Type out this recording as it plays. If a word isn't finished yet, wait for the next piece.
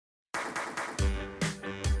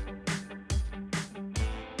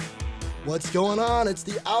What's going on? It's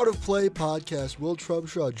the Out of Play podcast. Will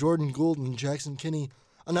Trubshaw, Jordan Gould, and Jackson Kinney.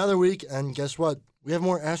 Another week, and guess what? We have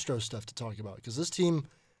more Astros stuff to talk about because this team,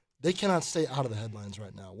 they cannot stay out of the headlines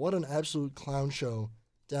right now. What an absolute clown show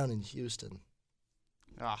down in Houston.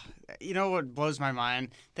 Oh, you know what blows my mind?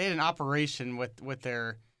 They had an operation with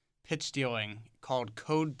their pitch stealing called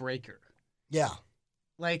Code Breaker. Yeah.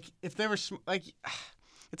 Like, if they were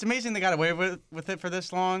it's amazing they got away with it for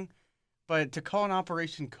this long, but to call an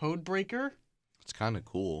operation Code Breaker, it's kind of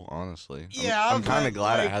cool, honestly. Yeah, I'm kind of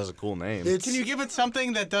glad like, it has a cool name. Can you give it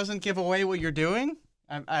something that doesn't give away what you're doing?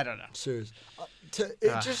 I don't know. Serious.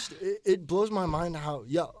 It blows my mind how,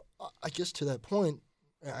 I guess to that point,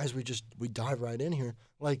 as we dive right in here,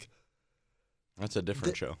 like. That's a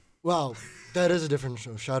different show. Well, that is a different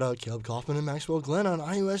show. Shout out Caleb Kaufman and Maxwell Glenn on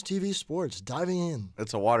iOS TV Sports. Diving in.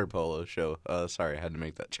 It's a water polo show. Sorry, I had to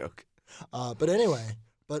make that joke. But anyway,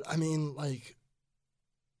 I mean, like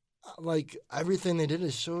everything they did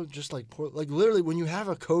is so just like poor. Like literally, when you have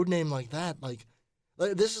a code name like that, like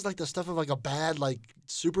this is like the stuff of like a bad like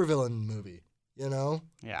supervillain movie, you know?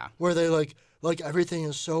 Yeah. Where they like everything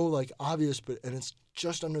is so like obvious, and it's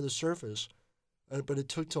just under the surface. But it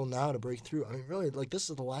took till now to break through. I mean, really, like this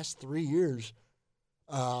is the last 3 years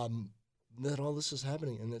that all this is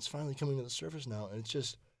happening, and it's finally coming to the surface now. And it's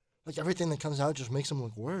just like everything that comes out just makes them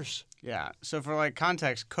look worse. Yeah. So for like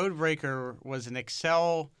context, Code Breaker was an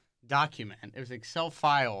Excel document. It was an Excel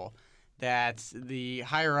file that the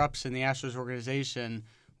higher ups in the Astros organization,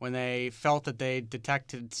 when they felt that they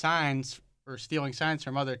detected signs or stealing signs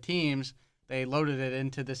from other teams, they loaded it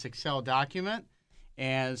into this Excel document.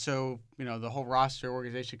 And so, the whole roster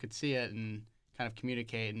organization could see it and kind of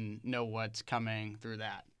communicate and know what's coming through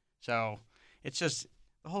that. So it's just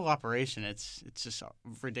the whole operation. It's just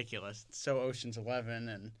ridiculous. It's so Ocean's 11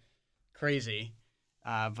 and crazy.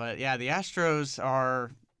 But yeah, the Astros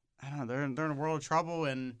are, I don't know, they're in a world of trouble,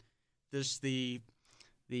 and the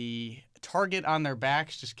target on their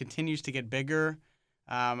backs just continues to get bigger.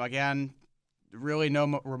 Again, really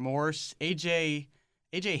no remorse. AJ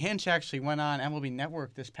Hinch actually went on MLB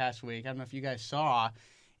Network this past week. I don't know if you guys saw,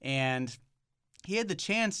 and he had the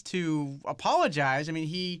chance to apologize. I mean,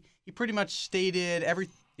 he pretty much stated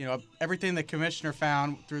everything the commissioner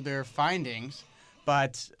found through their findings,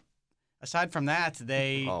 but aside from that,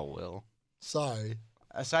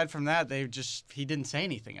 Aside from that, he didn't say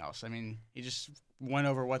anything else. I mean, he just went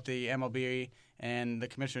over what the MLB and the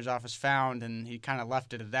commissioner's office found, and he kind of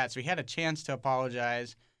left it at that. So he had a chance to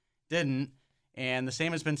apologize, didn't. And the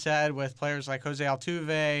same has been said with players like Jose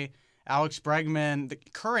Altuve, Alex Bregman, the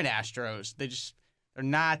current Astros. They're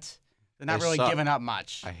not really giving up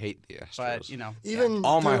much. I hate the Astros. But even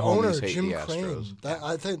all their my owner homies hate Jim the Crane. Astros.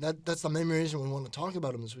 I think that's the main reason we want to talk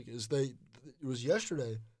about him this week. It was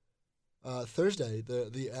yesterday, Thursday.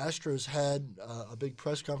 The Astros had a big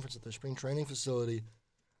press conference at their spring training facility,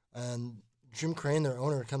 and Jim Crane, their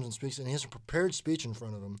owner, comes and speaks, and he has a prepared speech in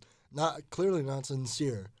front of him, clearly not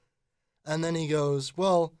sincere. And then he goes,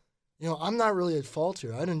 well, I'm not really at fault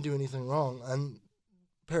here. I didn't do anything wrong. I'm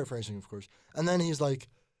paraphrasing, of course. And then he's like,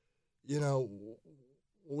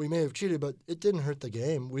 we may have cheated, but it didn't hurt the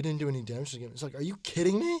game. We didn't do any damage to the game. It's like, are you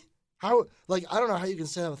kidding me? How? Like, I don't know how you can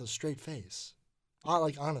say that with a straight face.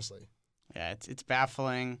 honestly. Yeah, it's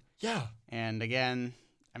baffling. Yeah. And again,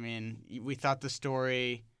 I mean, we thought the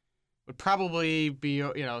story would probably be,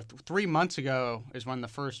 3 months ago is when the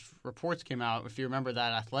first reports came out. If you remember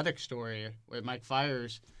that Athletic story where Mike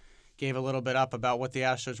Fiers gave a little bit up about what the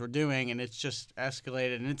Astros were doing, and it's just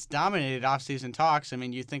escalated, and it's dominated offseason talks. I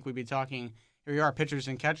mean, you'd think we'd be talking, here we are, pitchers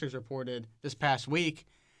and catchers reported this past week,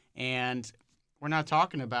 and we're not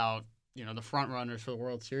talking about, the front runners for the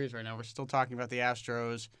World Series right now. We're still talking about the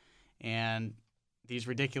Astros and these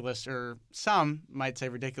ridiculous, or some might say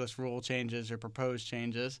ridiculous, rule changes or proposed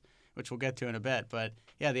changes, which we'll get to in a bit. But,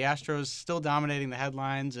 yeah, the Astros still dominating the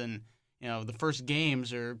headlines, and, the first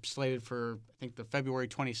games are slated for, I think, the February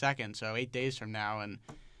 22nd, so 8 days from now, and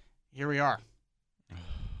here we are. Do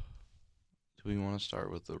we want to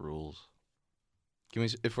start with the rules?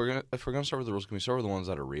 If we're gonna start with the rules, can we start with the ones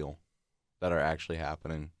that are real, that are actually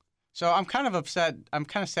happening? So I'm kind of upset. I'm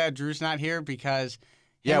kind of sad Drew's not here because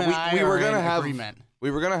we were gonna have agreement.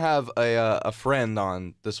 We were gonna have a friend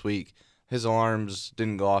on this week. His alarms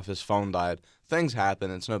didn't go off. His phone died. Things happen.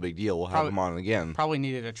 It's no big deal. We'll have him on again. Probably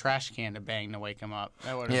needed a trash can to bang to wake him up.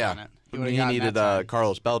 That would have done it. He needed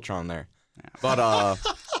Carlos Beltran there. Yeah. But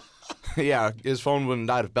yeah, his phone wouldn't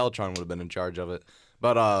died if Beltran would have been in charge of it.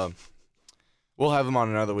 But we'll have him on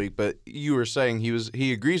another week. But you were saying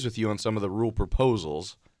he agrees with you on some of the rule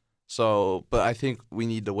proposals. So, but I think we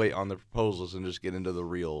need to wait on the proposals and just get into the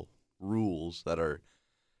real rules that are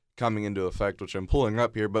coming into effect, which I'm pulling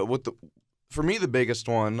up here. But for me, the biggest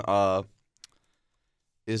one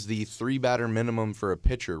is the 3-batter minimum for a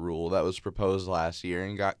pitcher rule that was proposed last year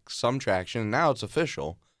and got some traction. Now it's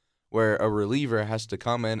official, where a reliever has to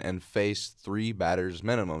come in and face 3 batters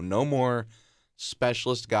minimum. No more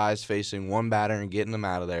specialist guys facing 1 batter and getting them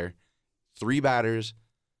out of there. 3 batters,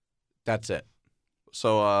 that's it.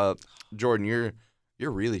 So, Jordan,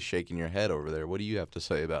 you're really shaking your head over there. What do you have to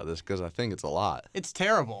say about this? Because I think it's a lot. It's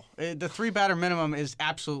terrible. The 3-batter minimum is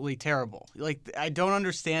absolutely terrible. Like, I don't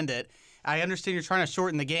understand it. I understand you're trying to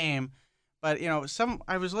shorten the game, but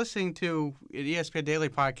I was listening to an ESPN Daily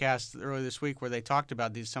podcast earlier this week where they talked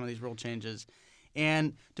about some of these rule changes.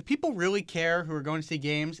 And do people really care who are going to see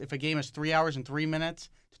games if a game is 3 hours and 3 minutes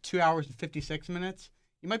to 2 hours and 56 minutes?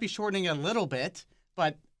 You might be shortening it a little bit,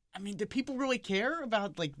 but I mean, do people really care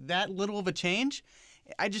about like that little of a change?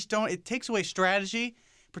 I just don't. It takes away strategy,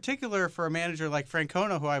 particular for a manager like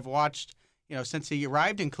Francona, who I've watched, since he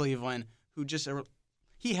arrived in Cleveland, who just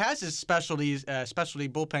he has his specialty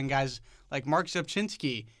bullpen guys like Mark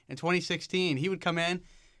Zubchinski in 2016. He would come in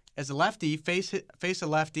as a lefty, face a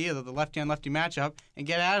lefty, the lefty-on-lefty matchup, and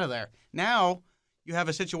get out of there. Now you have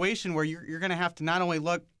a situation where you're going to have to not only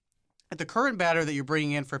look at the current batter that you're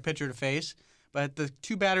bringing in for a pitcher to face, but the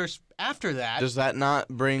 2 batters after that. Does that not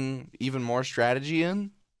bring even more strategy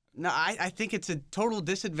in? No, I think it's a total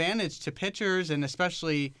disadvantage to pitchers and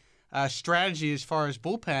especially strategy as far as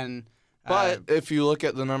bullpen. But if you look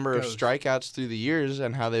at the number goes. of strikeouts through the years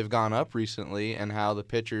and how they've gone up recently and how the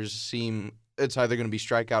pitchers seem it's either going to be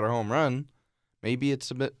strikeout or home run, maybe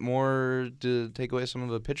it's a bit more to take away some of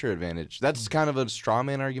the pitcher advantage. That's kind of a straw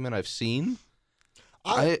man argument I've seen.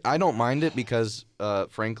 I don't mind it because,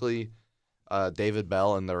 frankly, David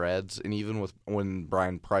Bell and the Reds, and even when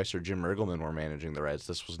Brian Price or Jim Riggleman were managing the Reds,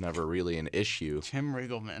 this was never really an issue. Jim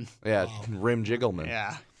Riggleman. Yeah, wow. Rim Jiggleman.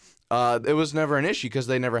 Yeah. It was never an issue because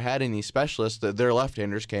they never had any specialists. Their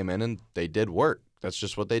left-handers came in and they did work. That's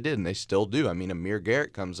just what they did, and they still do. I mean, Amir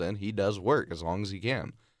Garrett comes in, he does work as long as he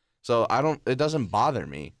can. So it doesn't bother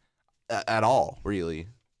me at all, really.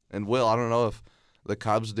 And Will, I don't know if the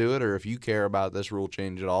Cubs do it or if you care about this rule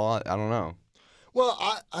change at all. I don't know. Well,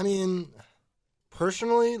 I mean,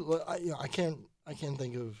 personally, I can't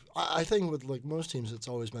think of. I think with like most teams, it's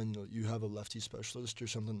always been you have a lefty specialist or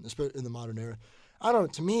something in the modern era. I don't know.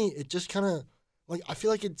 To me, it just kind of like I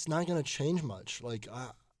feel like it's not going to change much. Like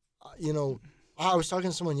I was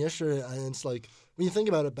talking to someone yesterday, and it's like when you think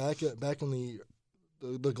about it, back in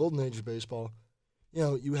the golden age of baseball,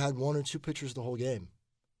 you had 1 or 2 pitchers the whole game,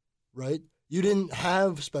 right? You didn't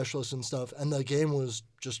have specialists and stuff, and the game was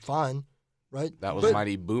just fine, right? That was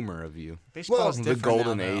mighty boomer of you. Baseball's the different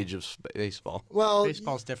golden now, age of baseball. Well,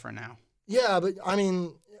 baseball's different now. Yeah, but I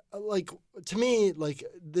mean, like to me, like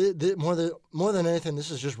more than anything,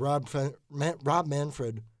 this is just Rob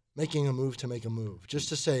Manfred making a move to make a move, just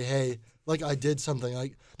to say, hey, like I did something.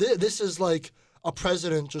 Like this is like a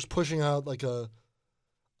president just pushing out like a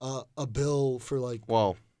bill for like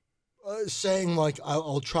saying like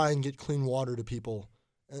I'll try and get clean water to people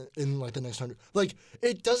in like the next 100. Like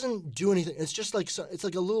it doesn't do anything. It's just like it's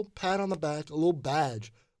like a little pat on the back, a little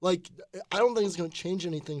badge. Like I don't think it's going to change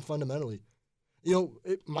anything fundamentally.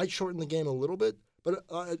 It might shorten the game a little bit, but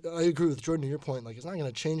I agree with Jordan to your point. Like it's not going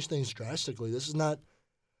to change things drastically. This is not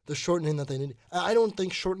the shortening that they need. I don't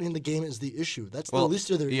think shortening the game is the issue. That's the least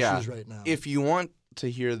of their issues right now. If you want to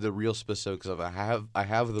hear the real specifics of it, I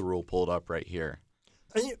have the rule pulled up right here.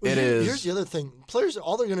 And here's the other thing. Players,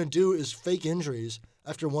 all they're going to do is fake injuries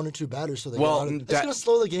after 1 or 2 batters, so they get out of it. It's going to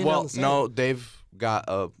slow the game down. No, they've got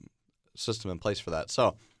a system in place for that.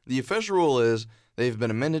 So the official rule is they've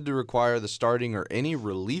been amended to require the starting or any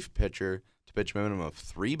relief pitcher to pitch a minimum of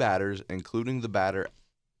 3 batters, including the batter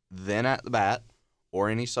then at the bat, or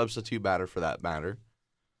any substitute batter for that batter,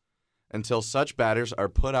 until such batters are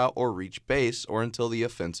put out or reach base, or until the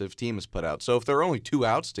offensive team is put out. So if there are only 2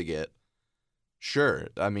 outs to get, sure.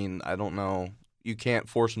 I mean, I don't know. You can't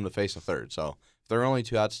force them to face a third. So if there are only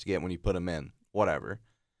 2 outs to get when you put them in, whatever.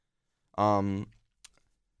 Now,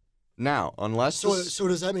 unless so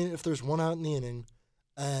does that mean if there's 1 out in the inning,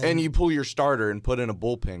 and you pull your starter and put in a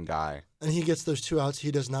bullpen guy, and he gets those 2 outs,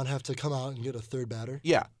 he does not have to come out and get a third batter?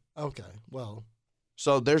 Yeah. Okay. Well.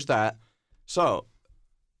 So there's that. So,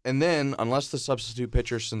 and then unless the substitute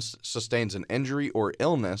pitcher sustains an injury or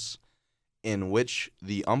illness in which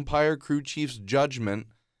the umpire crew chief's judgment,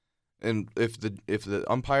 and if the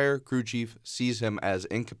umpire crew chief sees him as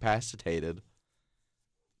incapacitated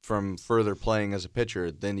from further playing as a pitcher,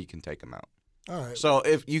 then you can take him out. All right. So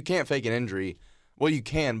if you can't fake an injury, Well, you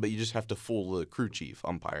can, but you just have to fool the crew chief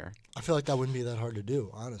umpire. I feel like that wouldn't be that hard to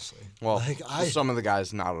do, honestly. Well, like, some of the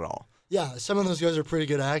guys, not at all. Yeah, some of those guys are pretty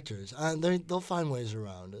good actors, and they'll find ways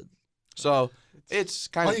around it. So it's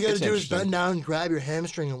kind all of you got to do is bend down, grab your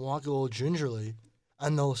hamstring, and walk a little gingerly,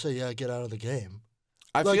 and they'll say, "Yeah, get out of the game."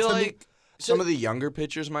 I feel like some of the younger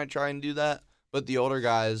pitchers might try and do that, but the older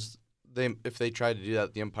guys, if they tried to do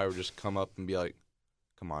that, the umpire would just come up and be like,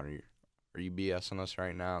 "Come on, are you BSing us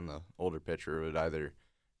right now?" And the older pitcher would either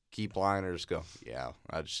keep lying or just go, "Yeah,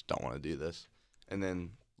 I just don't want to do this," and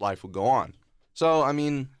then life would go on. So I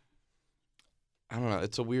mean, I don't know.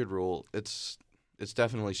 It's a weird rule. It's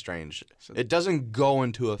definitely strange. It doesn't go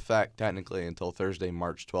into effect technically until Thursday,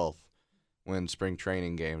 March 12th, when spring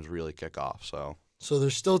training games really kick off. So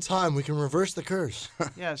there's still time. We can reverse the curse.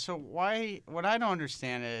 Yeah. So what I don't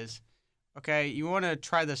understand is, okay, you want to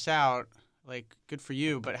try this out, like good for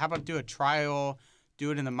you, but how about do a trial?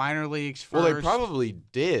 Do it in the minor leagues first. Well, they probably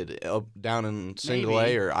did down in single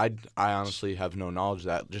Maybe. A, or I honestly have no knowledge of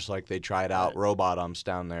that. Just like they tried out robot umps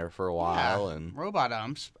down there for a while, Yeah, and robot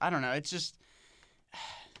umps. I don't know. It's just,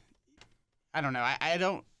 I don't know.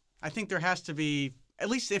 I think there has to be at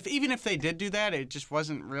least even if they did do that, it just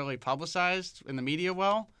wasn't really publicized in the media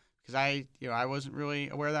well because I wasn't really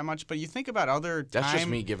aware of that much. But you think about other that's just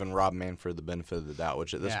me giving Rob Manfred the benefit of the doubt,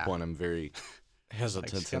 which at this point I'm very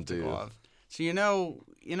hesitant to do. Of. So you know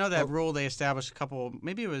that rule they established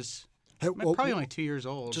maybe it was probably only 2 years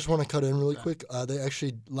old. Just want to cut in really quick. They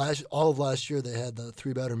actually all of last year they had the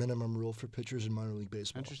 3-batter minimum rule for pitchers in minor league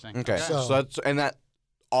baseball. Interesting. Okay, so that's that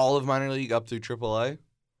all of minor league up through AAA.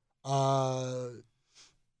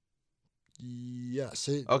 Yes.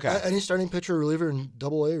 Okay. Any starting pitcher or reliever in AA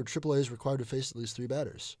or AAA is required to face at least 3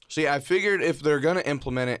 batters. See, I figured if they're going to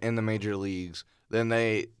implement it in the major leagues, then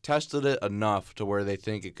they tested it enough to where they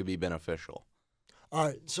think it could be beneficial. All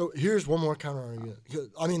right, so here's one more counter argument.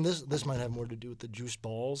 I mean, this might have more to do with the juice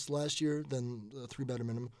balls last year than the 3-batter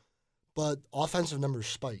minimum, but offensive numbers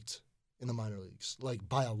spiked in the minor leagues, like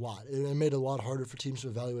by a lot. It made it a lot harder for teams to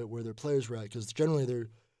evaluate where their players were at because generally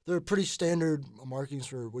they're pretty standard markings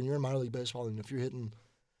for when you're in minor league baseball. And if you're hitting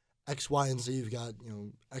X, Y, and Z, you've got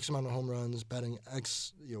X amount of home runs, batting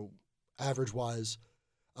X, average wise.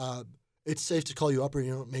 It's safe to call you up, or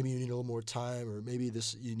maybe you need a little more time, or maybe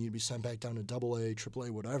you need to be sent back down to AA,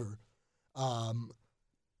 AAA, whatever. But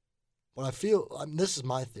I feel this is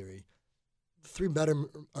my theory: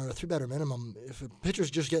 3-batter minimum. If a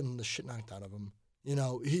pitcher's just getting the shit knocked out of him,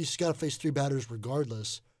 he's got to face 3 batters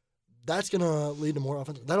regardless. That's gonna lead to more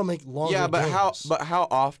offense. That'll make longer. Yeah, but games. how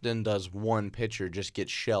often does one pitcher just get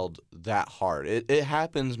shelled that hard? It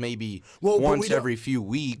happens maybe once every few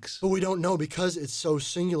weeks. But we don't know because it's so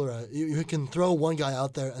singular. You can throw one guy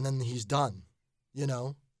out there and then he's done. You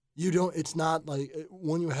don't. It's not like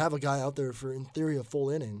when you have a guy out there for in theory a full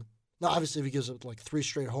inning. Now, obviously, if he gives up like 3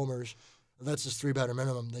 straight homers, that's his 3-batter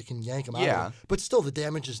minimum. They can yank him out. Yeah. Of it. But still, the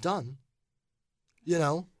damage is done.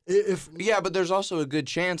 But there's also a good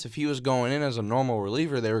chance if he was going in as a normal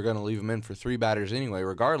reliever, they were going to leave him in for 3 batters anyway,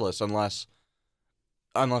 regardless, unless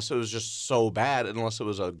it was just so bad, unless it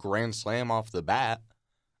was a grand slam off the bat,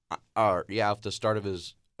 off the start of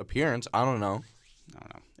his appearance. I don't know.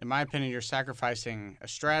 In my opinion, you're sacrificing a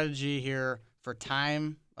strategy here for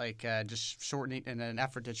time, like just shortening in an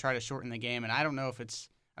effort to try to shorten the game. And I don't know if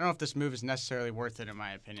this move is necessarily worth it, in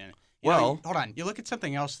my opinion. Hold on. You look at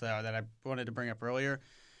something else though that I wanted to bring up earlier.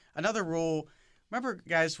 Another rule. Remember,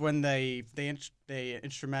 guys, when they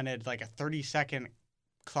instrumented like a 30-second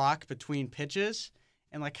clock between pitches,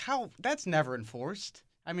 and like how that's never enforced.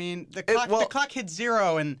 I mean, the clock hits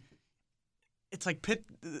 0, and it's like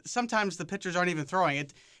sometimes the pitchers aren't even throwing.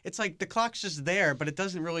 It's like the clock's just there, but it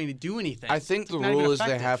doesn't really do anything. I think the rule is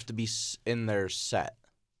they have to be in their set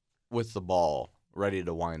with the ball ready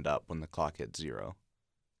to wind up when the clock hits 0.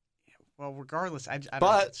 Well, regardless, I don't know.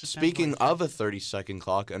 But speaking of a 30-second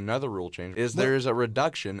clock, another rule change is there is a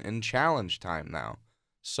reduction in challenge time now.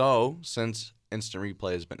 So, since instant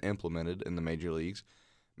replay has been implemented in the major leagues,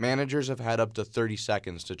 managers have had up to 30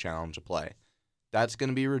 seconds to challenge a play. That's going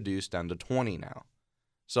to be reduced down to 20 now.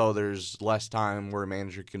 So there's less time where a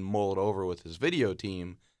manager can mull it over with his video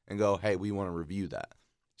team and go, hey, we want to review that.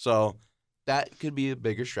 So that could be a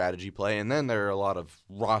bigger strategy play. And then there are a lot of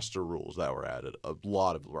roster rules that were added, a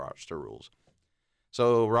lot of roster rules.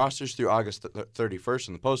 So rosters through August 31st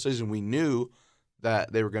in the postseason, we knew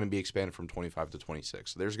that they were going to be expanded from 25 to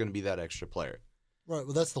 26. So there's going to be that extra player. Right.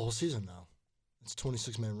 Well, that's the whole season now. It's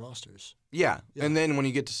 26-man rosters. Yeah. And then when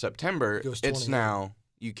you get to September, it's 28. now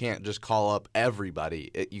you can't just call up everybody.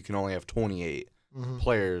 You can only have 28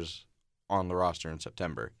 players on the roster in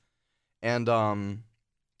September. And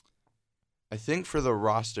I think for the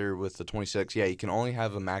roster with the 26, yeah, you can only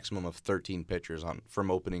have a maximum of 13 pitchers on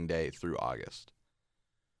from opening day through August.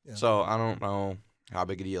 Yeah. So I don't know how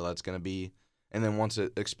big a deal that's going to be. And then once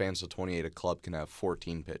it expands to 28, a club can have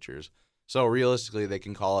 14 pitchers. So realistically, they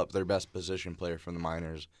can call up their best position player from the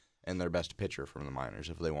minors and their best pitcher from the minors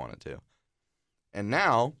if they wanted to. And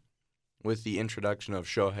now, with the introduction of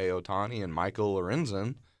Shohei Ohtani and Michael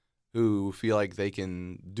Lorenzen, who feel like they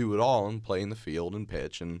can do it all and play in the field and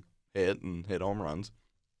pitch and hit home runs,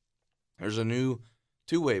 there's a new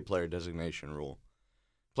two-way player designation rule.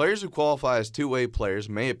 Players who qualify as two-way players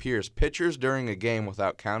may appear as pitchers during a game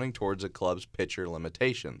without counting towards a club's pitcher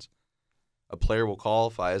limitations. A player will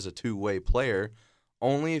qualify as a two-way player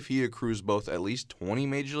only if he accrues both at least 20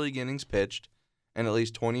 Major League innings pitched and at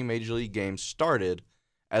least 20 Major League games started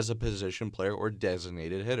as a position player or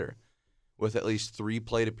designated hitter, with at least 3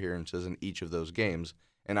 plate appearances in each of those games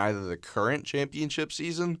in either the current championship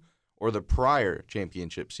season or the prior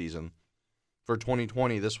championship season. For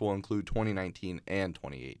 2020, this will include 2019 and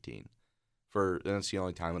 2018. And that's the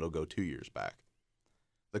only time it'll go 2 years back.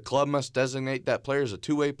 The club must designate that player as a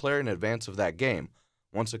two-way player in advance of that game.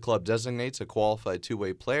 Once a club designates a qualified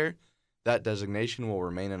two-way player, that designation will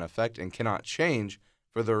remain in effect and cannot change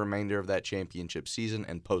for the remainder of that championship season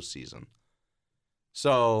and postseason.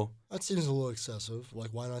 So that seems a little excessive.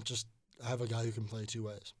 Like, why not just have a guy who can play two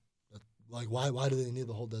ways? Like, why do they need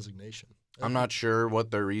the whole designation? I'm not sure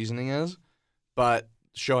what their reasoning is, but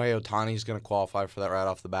Shohei Ohtani is going to qualify for that right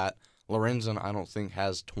off the bat. Lorenzen, I don't think,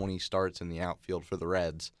 has 20 starts in the outfield for the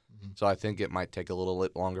Reds. Mm-hmm. So I think it might take a little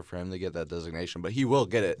bit longer for him to get that designation. But he will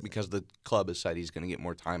get it because the club has said he's going to get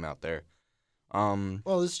more time out there. Well,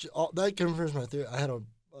 that confirms my theory. I had a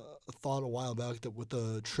thought a while back that with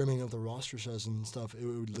the trimming of the roster size and stuff, it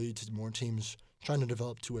would lead to more teams trying to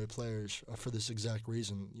develop two-way players for this exact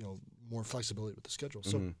reason, more flexibility with the schedule.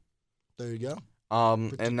 So there you go.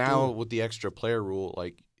 And now with the extra player rule,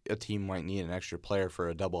 like a team might need an extra player for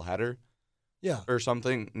a doubleheader, or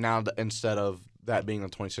something. Now instead of that being the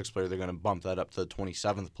 26th player, they're going to bump that up to the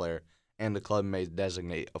 27th player, and the club may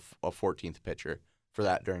designate a 14th pitcher for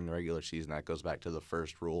that during the regular season. That goes back to the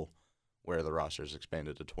first rule, where the roster is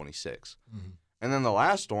expanded to 26. Mm-hmm. And then the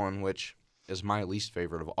last one, which is my least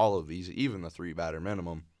favorite of all of these, even the 3-batter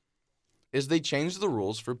minimum, is they changed the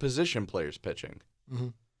rules for position players pitching. Mm-hmm.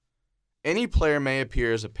 Any player may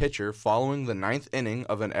appear as a pitcher following the 9th inning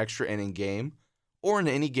of an extra inning game or in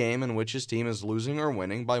any game in which his team is losing or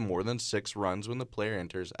winning by more than 6 runs when the player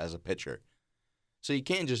enters as a pitcher. So you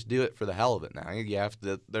can't just do it for the hell of it now.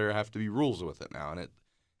 There have to be rules with it now, and it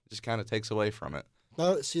just kind of takes away from it.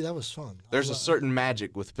 See, that was fun. There's a certain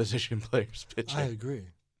magic with position players pitching. I agree.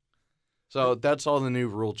 So that's all the new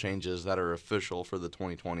rule changes that are official for the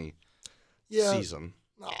 2020 season.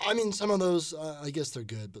 I mean, some of those, I guess they're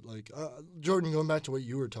good, but like Jordan, going back to what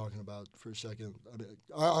you were talking about for a second,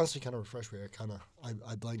 I honestly kind of refreshed me.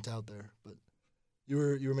 I blanked out there, but you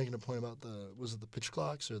were making a point about was it the pitch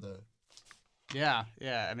clocks or the? Yeah.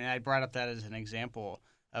 I mean, I brought up that as an example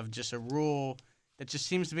of just a rule that just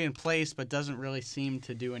seems to be in place, but doesn't really seem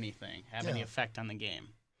to do anything, have any effect on the game.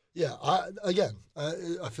 Yeah,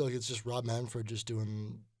 I feel like it's just Rob Manfred just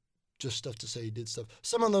doing just stuff to say he did stuff.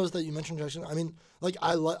 Some of those that you mentioned, Jackson, I mean, like,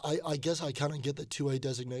 I guess I kind of get the two-way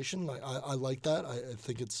designation. I like that. I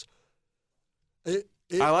think it's... I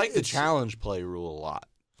like the challenge play rule a lot.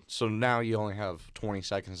 So now you only have 20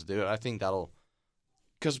 seconds to do it. I think that'll...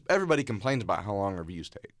 Because everybody complains about how long reviews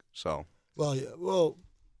take, so...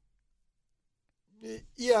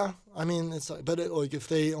 Yeah, I mean, it's like... But, like, if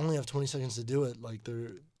they only have 20 seconds to do it, like,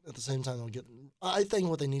 they're... At the same time, they'll get... I think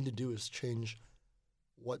what they need to do is change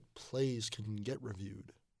what plays can get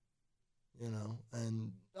reviewed,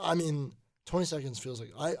 and I mean 20 seconds feels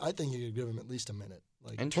like I think you could give them at least a minute.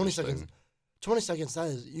 Like 20 seconds, that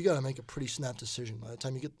is, you got to make a pretty snap decision. By the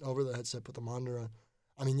time you get over the headset, put the monitor on,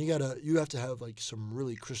 I mean, you have to have like some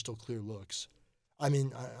really crystal clear looks. I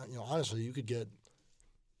mean, honestly, you could get, it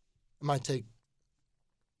might take,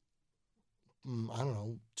 I don't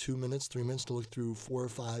know, 2 minutes, 3 minutes to look through 4,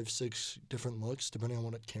 5, 6 different looks, depending on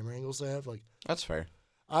what camera angles they have. Like, that's fair.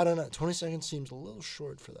 I don't know. 20 seconds seems a little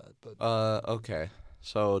short for that, but okay.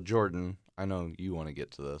 So Jordan, I know you want to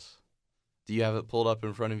get to this. Do you have it pulled up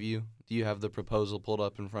in front of you? Do you have the proposal pulled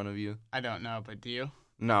up in front of you? I don't know, but do you?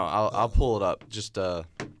 No, I'll pull it up just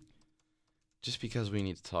because we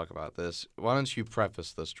need to talk about this. Why don't you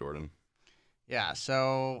preface this, Jordan? Yeah,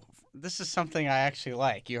 so this is something I actually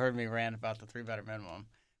like. You heard me rant about the 3-batter minimum,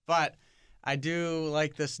 but I do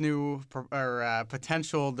like this new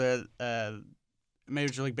potential that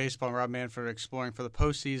Major League Baseball and Rob Manfred are exploring for the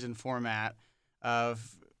postseason format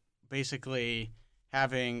of basically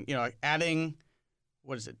having, adding,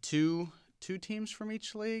 what is it, two teams from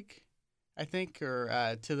each league, I think,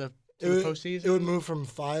 or to the postseason. It would move from a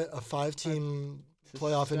 5-team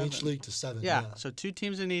playoff in each 7. league to 7. Yeah, so 2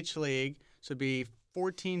 teams in each league, so it'd be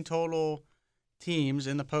 14 total teams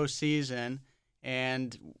in the postseason,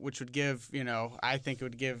 and which would give, I think it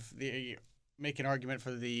would make an argument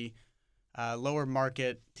for the lower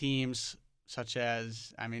market teams, such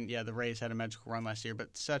as, the Rays had a magical run last year,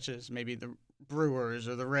 but such as maybe the Brewers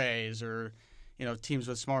or the Rays or, teams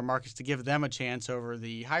with smaller markets, to give them a chance over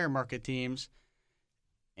the higher market teams.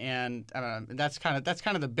 And I don't know, that's kind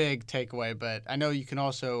of the big takeaway. But I know you can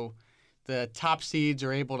also, the top seeds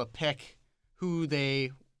are able to pick who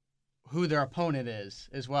their opponent is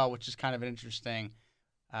as well, which is kind of an interesting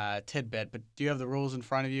tidbit. But do you have the rules in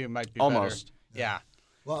front of you? It might be almost. Better. Yeah.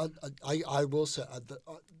 Well, I will say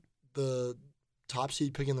the top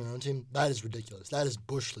seed picking their own team, that is ridiculous. That is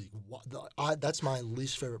Bush League. That's my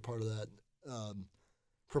least favorite part of that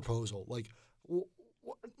proposal. Like,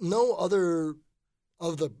 no other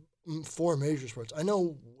of the 4 major sports. I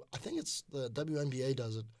think it's the WNBA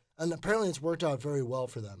does it, and apparently it's worked out very well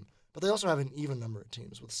for them. But they also have an even number of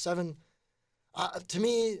teams with 7. To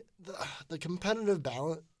me, the competitive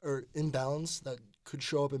balance or imbalance that could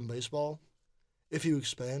show up in baseball, if you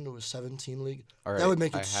expand to a 7-team league, that would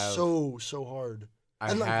make it so hard.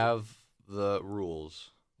 I have the rules.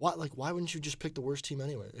 Why wouldn't you just pick the worst team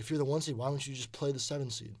anyway? If you're the 1 seed, why wouldn't you just play the 7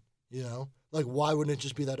 seed? Why wouldn't it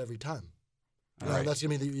just be that every time? That's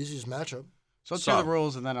gonna be the easiest matchup. So let's hear the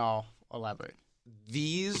rules, and then I'll elaborate.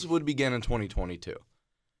 These would begin in 2022.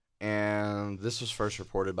 And this was first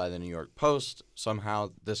reported by the New York Post. Somehow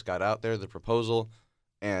this got out there, the proposal.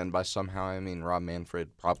 And by somehow, I mean Rob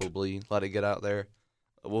Manfred probably let it get out there.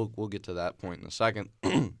 We'll get to that point in a second.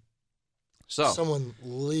 So, someone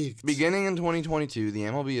leaked. Beginning in 2022, the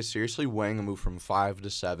MLB is seriously weighing a move from 5 to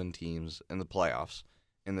 7 teams in the playoffs.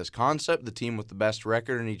 In this concept, the team with the best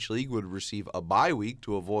record in each league would receive a bye week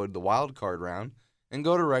to avoid the wild card round and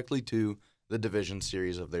go directly to the division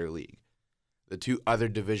series of their league. The 2 other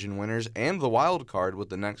division winners and the wild card with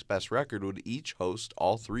the next best record would each host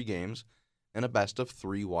all 3 games in a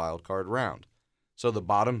best-of-3 wild card round. So the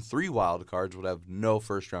bottom 3 wild cards would have no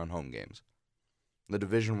first-round home games. The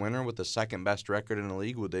division winner with the second best record in the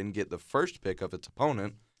league would then get the first pick of its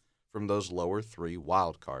opponent from those lower 3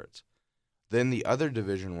 wild cards. Then the other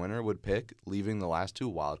division winner would pick, leaving the last 2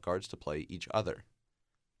 wild cards to play each other.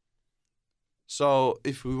 So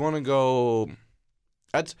if we want to go,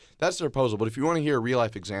 that's the proposal. But if you want to hear a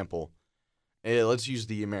real-life example, let's use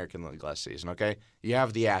the American League last season, okay? You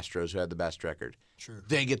have the Astros, who had the best record. Sure.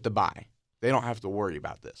 They get the bye. They don't have to worry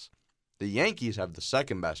about this. The Yankees have the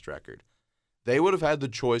second best record. They would have had the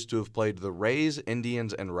choice to have played the Rays,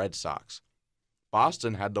 Indians, and Red Sox.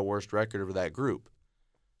 Boston had the worst record of that group.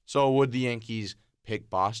 So would the Yankees pick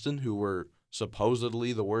Boston, who were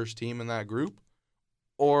supposedly the worst team in that group?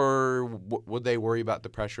 Or would they worry about the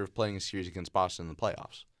pressure of playing a series against Boston in the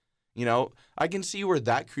playoffs? I can see where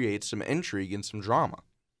that creates some intrigue and some drama.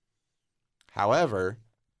 However,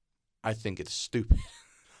 I think it's stupid.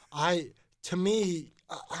 To me,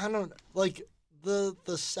 I don't like the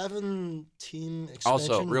 7-team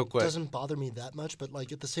expansion. Also, real quick, doesn't bother me that much, but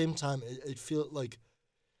at the same time, it feels like,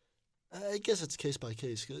 I guess it's case by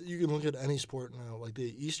case. You can look at any sport now, like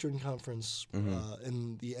the Eastern Conference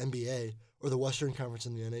in the NBA or the Western Conference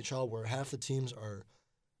in the NHL, where half the teams are,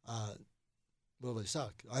 they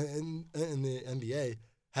suck. In the NBA,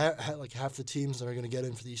 half the teams that are going to get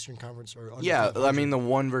in for the Eastern Conference are under 500. I mean the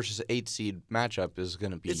 1 versus 8 seed matchup is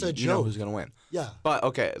going to be, it's a you joke. know who's going to win. Yeah. But,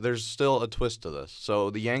 okay, there's still a twist to this. So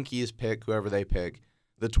the Yankees pick whoever they pick.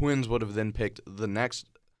 The Twins would have then picked the next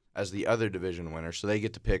as the other division winner. So they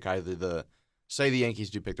get to pick either say the Yankees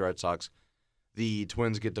do pick the Red Sox, the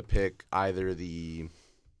Twins get to pick either the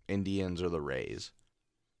Indians or the Rays.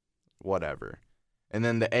 Whatever. And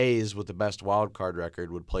then the A's with the best wild card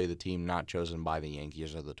record would play the team not chosen by the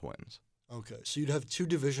Yankees or the Twins. Okay, so you'd have 2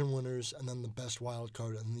 division winners and then the best wild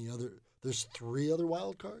card, and there's 3 other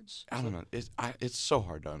wild cards? I don't know. It's so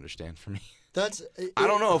hard to understand for me. I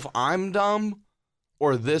don't know if I'm dumb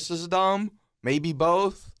or this is dumb. Maybe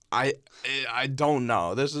both. I don't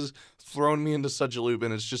know. This has thrown me into such a loop,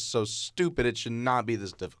 and it's just so stupid. It should not be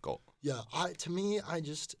this difficult. Yeah, I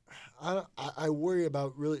worry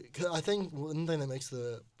about really. Cause I think one thing that makes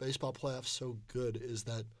the baseball playoffs so good is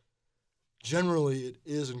that generally it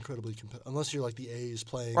is incredibly competitive. Unless you're like the A's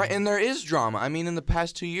playing. Right, and there is drama. I mean, in the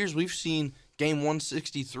past 2 years, we've seen game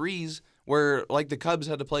 163s where like the Cubs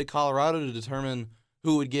had to play Colorado to determine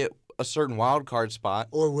who would get a certain wild card spot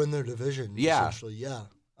or win their division. Yeah, essentially, yeah.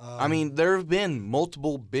 I mean, there have been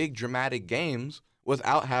multiple big dramatic games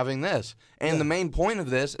without having this. And the main point of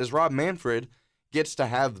this is Rob Manfred gets to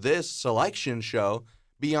have this selection show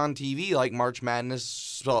be on TV like March Madness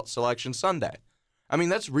Selection Sunday. I mean,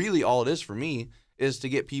 that's really all it is for me, is to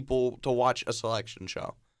get people to watch a selection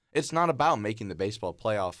show. It's not about making the baseball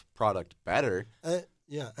playoff product better.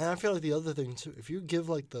 Yeah, and I feel like the other thing too, if you give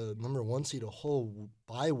like the number 1 seed a whole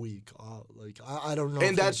bye week, like I don't know.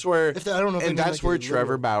 And that's where Trevor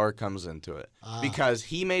Trevor Bauer comes into it, because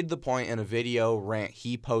he made the point in a video rant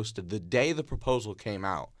he posted the day the proposal came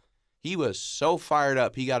out. He was so fired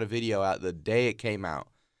up, he got a video out the day it came out,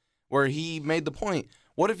 where he made the point: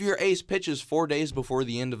 what if your ace pitches 4 days before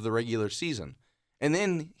the end of the regular season, and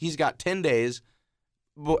then he's got 10 days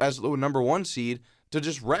as the number 1 seed to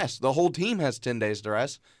just rest? The whole team has 10 days to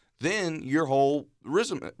rest. Then your whole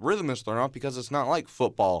rhythm is thrown off, because it's not like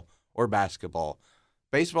football or basketball.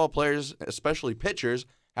 Baseball players, especially pitchers,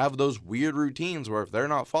 have those weird routines where if they're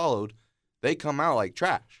not followed, they come out like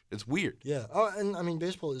trash. It's weird. Yeah. Oh, and I mean,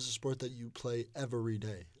 baseball is a sport that you play every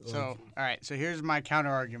day. So, all right. So here's my counter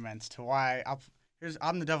arguments to why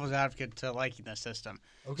I'm the devil's advocate to liking this system.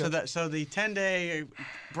 Okay. So the 10-day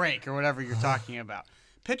break or whatever you're talking about.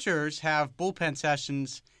 Pitchers have bullpen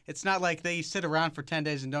sessions. It's not like they sit around for 10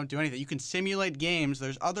 days and don't do anything. You can simulate games.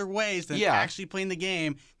 There's other ways than actually playing the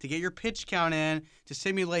game to get your pitch count in, to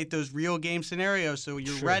simulate those real game scenarios so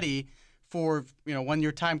you're ready for, when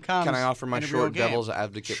your time comes. Can I offer my short devil's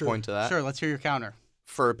advocate point to that? Sure, let's hear your counter.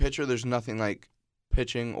 For a pitcher, there's nothing like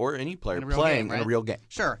pitching or any player playing in a real game.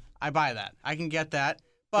 Sure, I buy that. I can get that.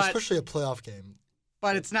 But especially a playoff game.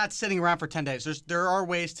 But it's not sitting around for 10 days. There are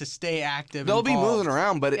ways to stay active. They'll be moving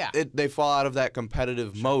around, but they fall out of that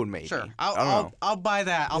competitive mode, maybe. Sure. I don't know. I'll buy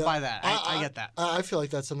that. I'll buy that. I get that. I feel like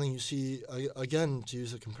that's something you see, again, to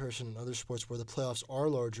use a comparison in other sports where the playoffs are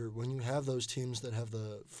larger. When you have those teams that have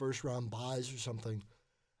the first-round buys or something,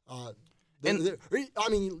 I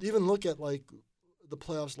mean, even look at, like, the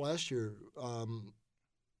playoffs last year.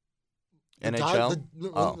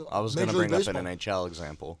 NHL? I was going to bring up an NHL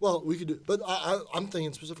example. Well, we could do, but I'm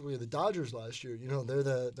thinking specifically of the Dodgers last year. They're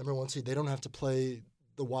the number 1 seed. They don't have to play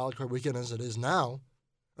the wild card weekend as it is now.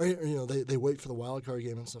 Or, they wait for the wild card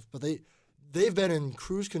game and stuff. But they've been in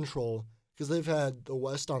cruise control because they've had the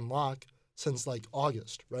West on lock since like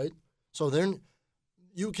August, right? So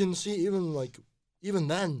you can see even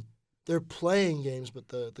then they're playing games, but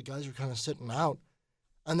the guys are kind of sitting out,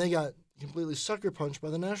 and they got completely sucker punched by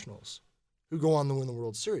the Nationals, who go on to win the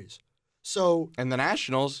World Series. And the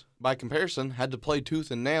Nationals, by comparison, had to play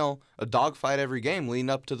tooth and nail, a dogfight every game leading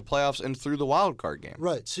up to the playoffs and through the wild card game.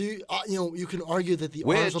 Right. So you can argue that the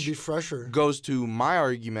arms will be fresher. Goes to my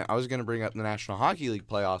argument. I was going to bring up the National Hockey League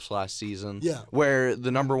playoffs last season, yeah, where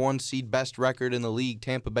the number 1 seed, best record in the league,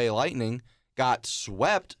 Tampa Bay Lightning, got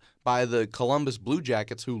swept by the Columbus Blue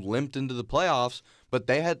Jackets, who limped into the playoffs. But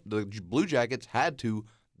the Blue Jackets had to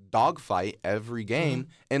dogfight every game,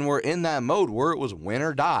 and we're in that mode where it was win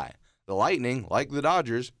or die. The Lightning, like the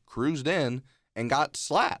Dodgers, cruised in and got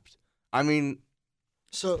slapped. I mean,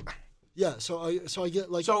 so I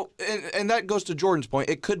get like and that goes to Jordan's point.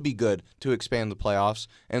 It could be good to expand the playoffs,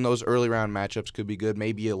 and those early round matchups could be good.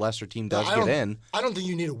 Maybe a lesser team does get in. I don't think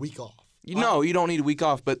you need a week off. No, you don't need a week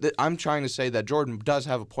off. But I'm trying to say that Jordan does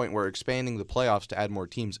have a point where expanding the playoffs to add more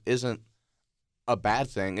teams isn't a bad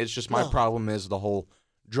thing. It's just my problem is the whole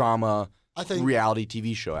drama, reality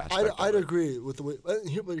TV show aspect. I'd agree with the way. But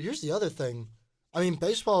here's the other thing. I mean,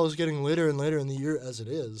 baseball is getting later and later in the year as it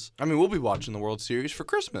is. I mean, we'll be watching the World Series for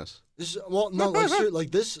Christmas. When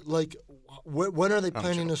are they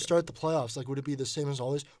planning to start the playoffs? Like, would it be the same as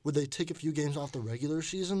always? Would they take a few games off the regular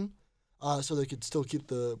season so they could still keep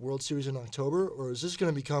the World Series in October? Or is this going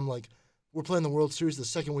to become like we're playing the World Series the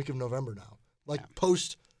second week of November now? Like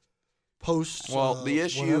post. Well, the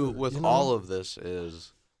issue with all of this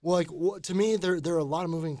is. Well, to me, there are a lot of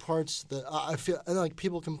moving parts that I feel, and like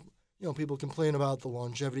people complain about the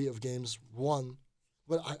longevity of games won,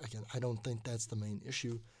 but I don't think that's the main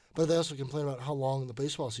issue. But they also complain about how long the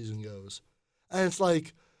baseball season goes, and it's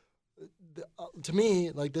like, to me,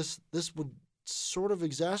 like this would sort of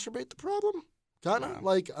exacerbate the problem, kind of.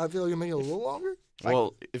 Like I feel like it make it a little longer.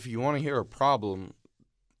 Well, if you want to hear a problem,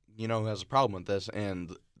 who has a problem with this,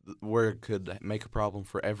 and where it could make a problem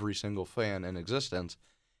for every single fan in existence,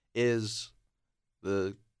 is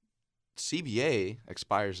the CBA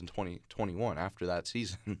expires in 2021 after that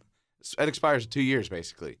season. It expires in 2 years,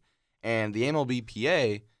 basically. And the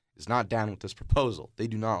MLBPA is not down with this proposal. They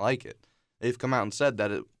do not like it. They've come out and said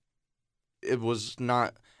that it was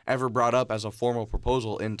not ever brought up as a formal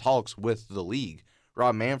proposal in talks with the league.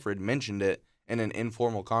 Rob Manfred mentioned it in an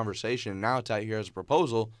informal conversation. Now it's out here as a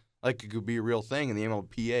proposal, like it could be a real thing, and the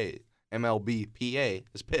MLBPA MLBPA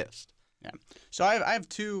is pissed. Yeah. So I have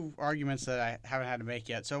two arguments that I haven't had to make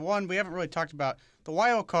yet. So one, we haven't really talked about the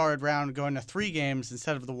wild card round going to 3 games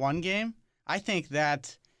instead of the 1 game. I think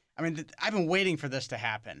that, I've been waiting for this to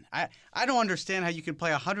happen. I don't understand how you could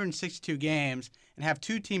play 162 games and have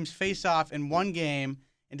 2 teams face off in 1 game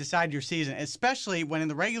and decide your season, especially when in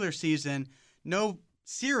the regular season, no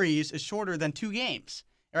series is shorter than 2 games.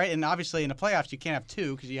 Right? And obviously in the playoffs, you can't have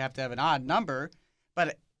 2 because you have to have an odd number.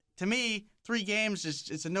 But to me, 3 games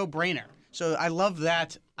it's a no-brainer. So I love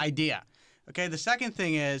that idea. Okay, the second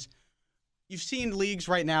thing is you've seen leagues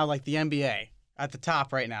right now like the NBA at the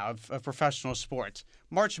top right now of professional sports.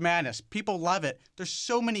 March Madness, people love it. There's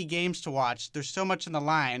so many games to watch. There's so much in the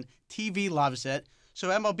line. TV loves it. So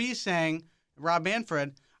MLB is saying, Rob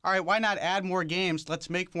Manfred, all right, why not add more games? Let's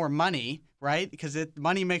make more money, right? Because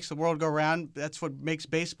money makes the world go round. That's what makes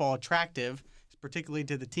baseball attractive, particularly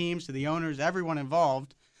to the teams, to the owners, everyone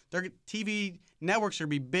involved. Their TV networks are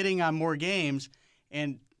be bidding on more games,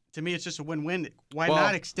 and to me, it's just a win-win. Why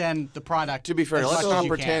not extend the product? To be fair, as let's much as not you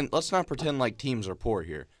pretend. can? Let's not pretend like teams are poor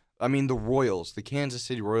here. I mean, the Royals, the Kansas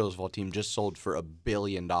City Royals ball team, just sold for $1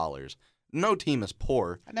 billion. No team is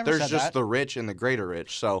poor. I never There's said just that. the rich and the greater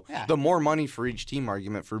rich. So Yeah. the more money for each team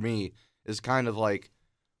argument for me is kind of like,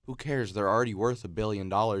 who cares? They're already worth $1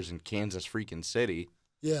 billion in Kansas freaking City.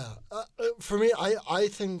 Yeah. For me, I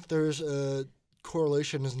think there's a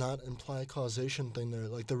correlation is not implied causation thing there.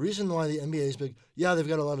 Like the reason why the NBA is big, yeah, they've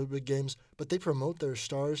got a lot of big games, but they promote their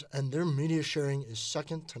stars and their media sharing is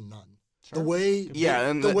second to none. Sure. The way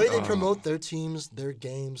the way they promote their teams, their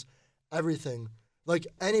games, everything. Like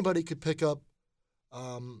anybody could pick up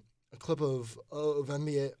a clip of an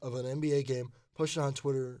NBA game, push it on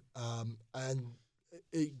Twitter, and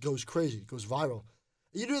it goes crazy. It goes viral.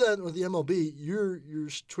 You do that with the MLB, your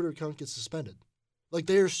Twitter account gets suspended. Like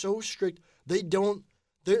they are so strict. They don't.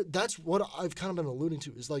 That's what I've kind of been alluding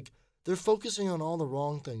to. Is like they're focusing on all the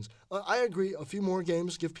wrong things. I agree. A few more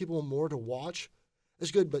games give people more to watch. It's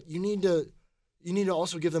good, but you need to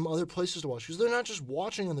also give them other places to watch because they're not just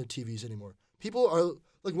watching on their TVs anymore. People are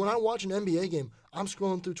like when I watch an NBA game, I'm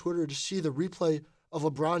scrolling through Twitter to see the replay of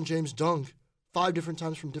LeBron James dunk 5 different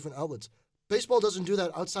times from different outlets. Baseball doesn't do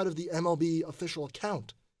that outside of the MLB official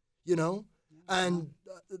account, you know? And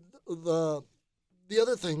the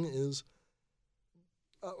other thing is,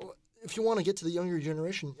 if you want to get to the younger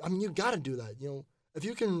generation, I mean, you got to do that, you know? If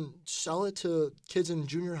you can sell it to kids in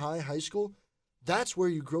junior high, high school, that's where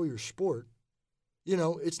you grow your sport. You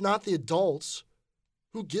know, it's not the adults.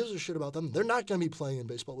 Who gives a shit about them? They're not going to be playing in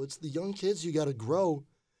baseball. It's the young kids you got to grow.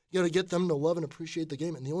 You got to get them to love and appreciate the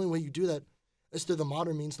game. And the only way you do that is through the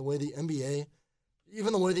modern means, the way the NBA,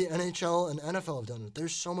 even the way the NHL and NFL have done it. They're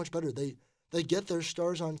so much better. They get their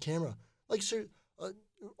stars on camera. Like,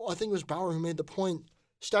 I think it was Bauer who made the point.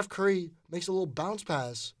 Steph Curry makes a little bounce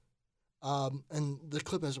pass, and the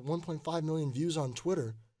clip has 1.5 million views on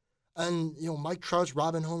Twitter. And, you know, Mike Trout's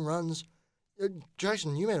robbing home runs.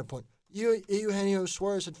 Jackson, you made a point. Eugenio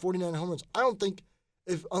Suarez had 49 home runs. I don't think,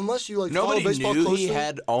 unless you follow Nobody baseball knew closely, he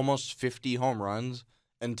had almost 50 home runs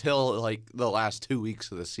until like the last 2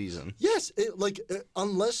 weeks of the season. Yes,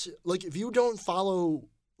 unless if you don't follow,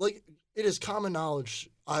 it is common knowledge.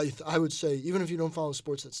 I would say, even if you don't follow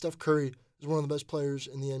sports, that Steph Curry is one of the best players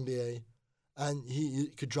in the NBA, and he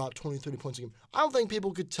could drop 20, 30 points a game. I don't think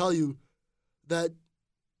people could tell you that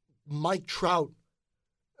Mike Trout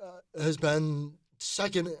has been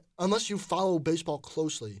second, unless you follow baseball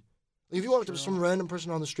closely. Like if you walk up to some random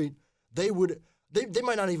person on the street, they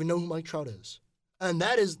might not even know who Mike Trout is, and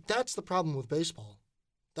that's the problem with baseball.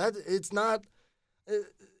 That it's not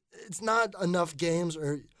enough games,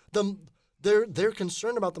 or they're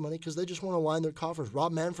concerned about the money because they just want to line their coffers.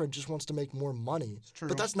 Rob Manfred just wants to make more money,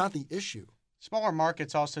 but that's not the issue. Smaller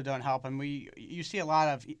markets also don't help, and you see a lot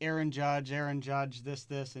of Aaron Judge,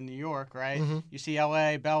 this in New York, right? Mm-hmm. You see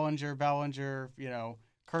L.A., Bellinger,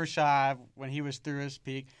 Kershaw when he was through his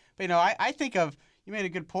peak. But I think of, you made a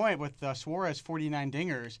good point with Suarez 49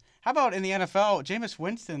 dingers. How about in the NFL? Jameis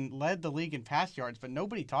Winston led the league in pass yards, but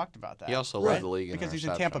nobody talked about that. He also Right. led the league in because he's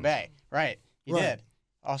in interceptions. Tampa Bay, right? He Right. did.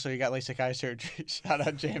 Also, you got LASIK eye surgery. Shout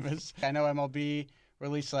out Jameis. I know MLB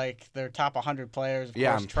released their top 100 players. Of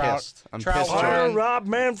Yeah, course, I'm Trout. pissed. I'm Trout pissed. won. Fire Rob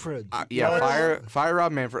Manfred. Fire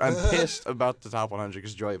Rob Manfred. I'm pissed about the top 100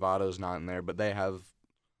 because Joey Votto's not in there, but they have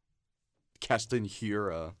Keston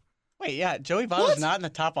Hiura. Wait, yeah, Joey Votto's What? not in the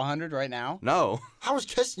top 100 right now. No, How is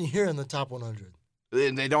Keston here in the top 100?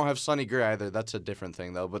 they don't have Sonny Gray either. That's a different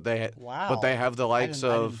thing though. But they Wow. but they have the likes I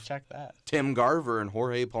didn't of check that. Tim Garver and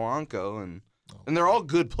Jorge Polanco, and they're all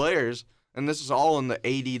good players. And this is all in the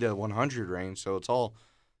 80 to 100 range, so it's all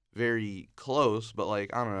very close, but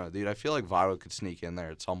like I don't know, dude. I feel like Votto could sneak in there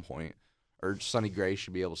at some point, or Sonny Gray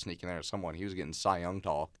should be able to sneak in there at some point. He was getting Cy Young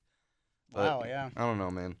talk. But Wow, yeah. I don't know,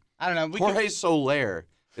 man. I don't know. Jorge Soler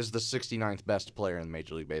is the 69th best player in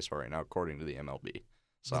Major League Baseball right now, according to the MLB.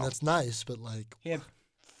 So I mean, that's nice, but like, He had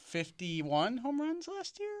 51 home runs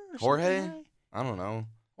last year? Or Jorge? something like that? I don't know.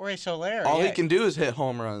 Jorge Soler. All yeah. he can do is hit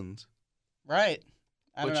home runs, Right.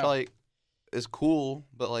 I don't which know. like is cool,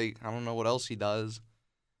 but like I don't know what else he does.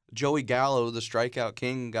 Joey Gallo, the strikeout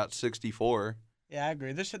king, got 64. Yeah, I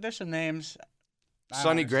agree. There's some names. I don't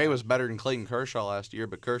Sonny Gray understand. was better than Clayton Kershaw last year,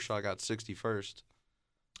 but Kershaw got 61st.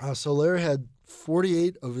 Soler had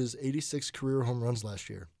 48 of his 86 career home runs last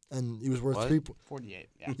year, and he was worth What? 48.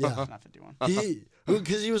 Yeah. Yeah. It's not 51.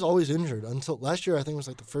 because he was always injured until last year. I think it was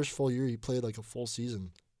like the first full year he played like a full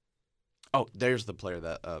season. Oh, there's the player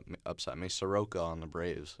that upset me. Soroka on the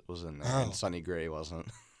Braves was in there, Oh. and Sonny Gray wasn't.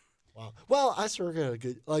 Wow. Well, I sort of had a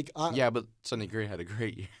good Yeah, but Sonny Gray had a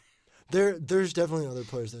great year. There's definitely other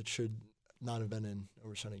players that should not have been in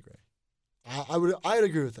over Sonny Gray. I'd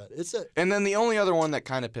agree with that. It's a And then the only other one that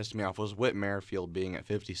kind of pissed me off was Whit Merrifield being at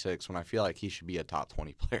 56 when I feel like he should be a top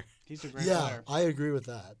 20 player. He's a great yeah. player. I agree with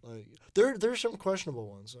that. Like there's some questionable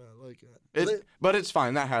ones. But it's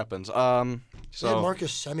fine. That happens. They had So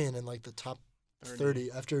Marcus Semien in like the top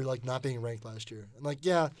 30 after like not being ranked last year. And like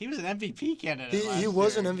yeah, He was an MVP candidate. he last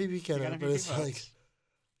was year. an MVP He got candidate, but MVP it's votes. like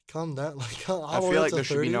calm down. Like I feel like there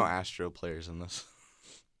should be no Astro players in this.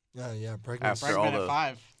 Yeah, Bregman. After all Bregman the- at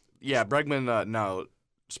 5. Yeah, Bregman, no.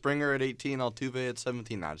 Springer at 18, Altuve at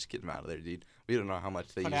 17. Nah, just get him out of there, dude. We don't know how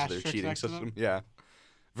much they Put use their asterisks cheating next to system. them? Yeah.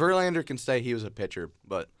 Verlander can stay. He was a pitcher.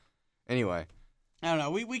 But anyway, I don't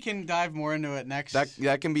know. We can dive more into it next.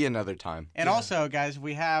 that can be another time. And Yeah. also, guys,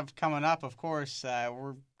 we have coming up, of course,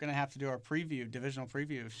 we're going to have to do our divisional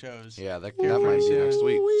preview shows. Yeah, that Here might pretty be soon. next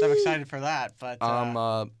week. So I'm excited for that. But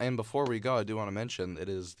And before we go, I do want to mention it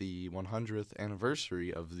is the 100th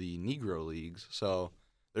anniversary of the Negro Leagues. So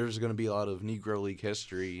there's going to be a lot of Negro League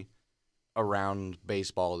history around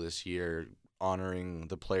baseball this year, honoring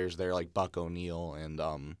the players there like Buck O'Neil and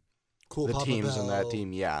Cool the Papa teams in that Bell,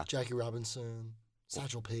 team. Yeah. Jackie Robinson,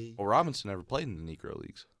 Satchel Paige. Well, Robinson never played in the Negro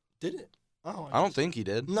Leagues. Did it? Oh, I don't think he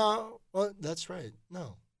did. No, well, that's right.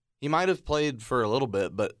 No. He might have played for a little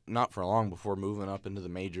bit, but not for long before moving up into the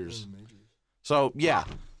majors. Majors. So, yeah.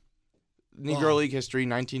 Negro Wow. League history,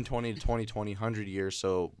 1920 to 2020, 100 years.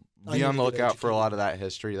 So I be need on the to get lookout for a educated. lot of that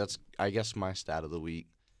history. That's, I guess, my stat of the week.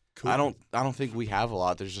 Cool. I don't think we have a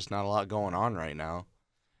lot. There's just not a lot going on right now.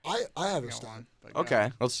 I have go a stat. on, but go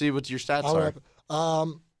Okay, let's see what your stats I'll are.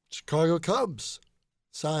 wrap- Chicago Cubs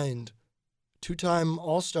signed two-time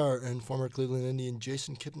All-Star and former Cleveland Indian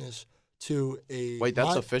Jason Kipnis to a Wait,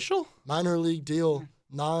 that's official? minor league deal,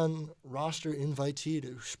 non-roster invitee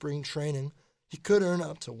to spring training. He could earn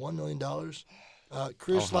up to $1 million. Career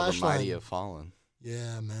Oh, how the mighty line. have fallen.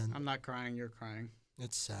 Yeah, man, I'm not crying. You're crying.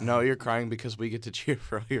 it's sad. No, you're crying because we get to cheer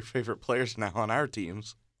for all your favorite players now on our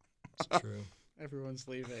teams. It's true. Everyone's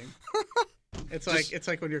leaving. It's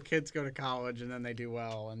like when your kids go to college and then they do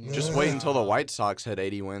well and you're Just Yeah. wait until the White Sox hit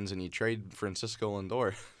 80 wins and you trade Francisco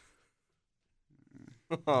Lindor.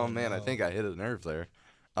 Oh, man, I no. think I hit a nerve there.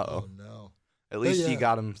 Uh-oh. Oh no. At least he yeah.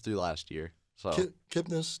 got him through last year. So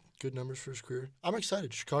Kipnis, good numbers for his career. I'm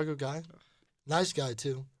excited. Chicago guy, nice guy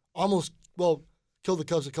too. Killed the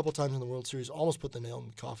Cubs a couple times in the World Series. Almost put the nail in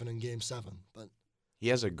the coffin in Game 7. But he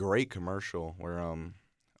has a great commercial where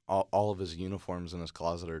all of his uniforms in his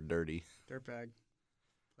closet are dirty. dirtbag.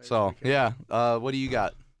 So, yeah, what do you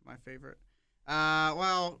got? My favorite.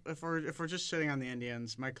 Well, if we're just sitting on the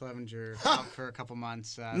Indians, Mike Clevenger out for a couple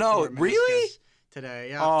months. No, tore a really? meniscus Today,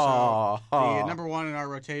 yeah. Oh, So the number one in our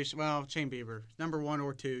rotation, well, Shane Bieber, number 1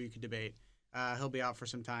 or 2, you could debate. He'll be out for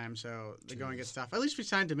some time, so they're going to get stuff. At least we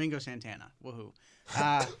signed Domingo Santana. Woohoo!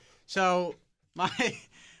 So my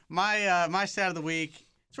stat of the week,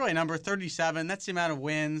 it's really number 37. That's the amount of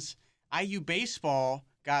wins. IU baseball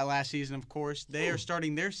got last season, of course. They are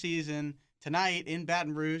starting their season tonight in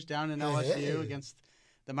Baton Rouge, down in LSU Hey. against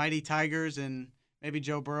the Mighty Tigers, and maybe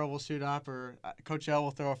Joe Burrow will suit up, or Coach L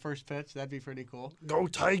will throw a first pitch. That'd be pretty cool. go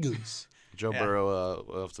Tigers. Joe Yeah. Burrow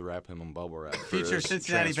will have to wrap him in bubble wrap for Future his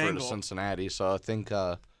Cincinnati transfer Bengal. to Cincinnati. So I think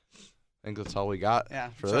that's all we got Yeah,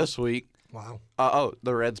 for so- this week. Wow.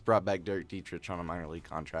 The Reds brought back Derek Dietrich on a minor league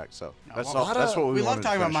contract. So that's well, all. That's what We we love wanted to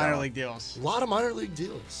talking about finish minor out. league deals. A lot of minor league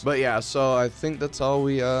deals. But yeah, so I think that's all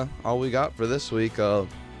we got for this week.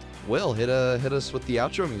 Will hit us with the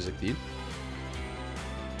outro music, dude.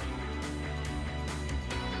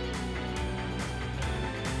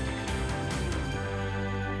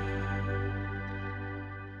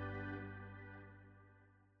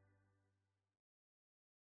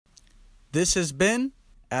 This has been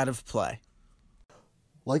Out of Play.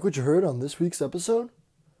 Like what you heard on this week's episode?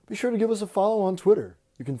 Be sure to give us a follow on Twitter.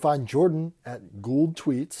 You can find Jordan at Gould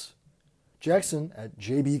Tweets, Jackson at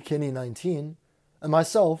JBKinney19, and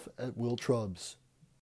myself at Will Trubs.